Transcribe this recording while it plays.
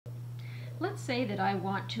let's say that I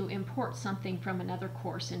want to import something from another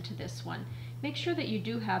course into this one. Make sure that you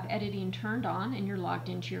do have editing turned on and you're logged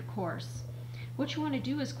into your course. What you want to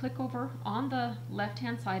do is click over on the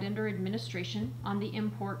left-hand side under Administration on the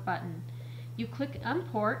Import button. You click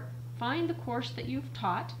Import, find the course that you've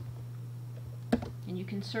taught, and you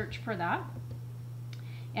can search for that,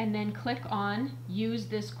 and then click on Use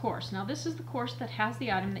this course. Now this is the course that has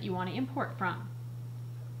the item that you want to import from.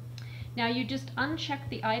 Now you just uncheck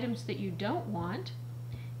the items that you don't want,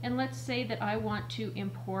 and let's say that I want to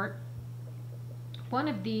import one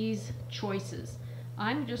of these choices.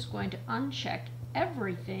 I'm just going to uncheck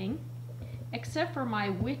everything except for my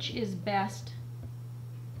which is best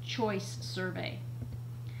choice survey.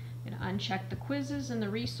 I'm going to uncheck the quizzes and the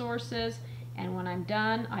resources, and when I'm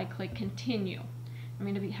done I click continue. I'm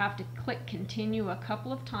going to have to click continue a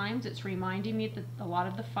couple of times. It's reminding me that a lot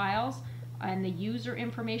of the files and the user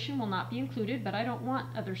information will not be included, but I don't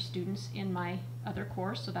want other students in my other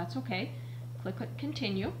course, so that's okay. Click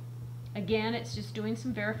continue. Again, it's just doing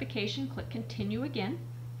some verification. Click continue again,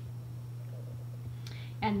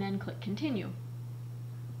 and then click continue.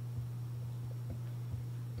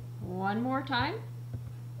 One more time,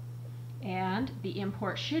 and the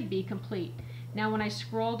import should be complete. Now when I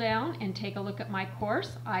scroll down and take a look at my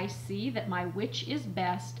course, I see that my which is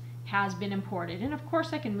best has been imported, and of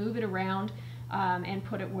course I can move it around and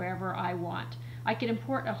put it wherever I want. I can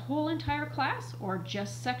import a whole entire class or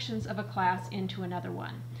just sections of a class into another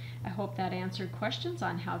one. I hope that answered questions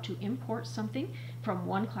on how to import something from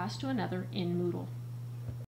one class to another in Moodle.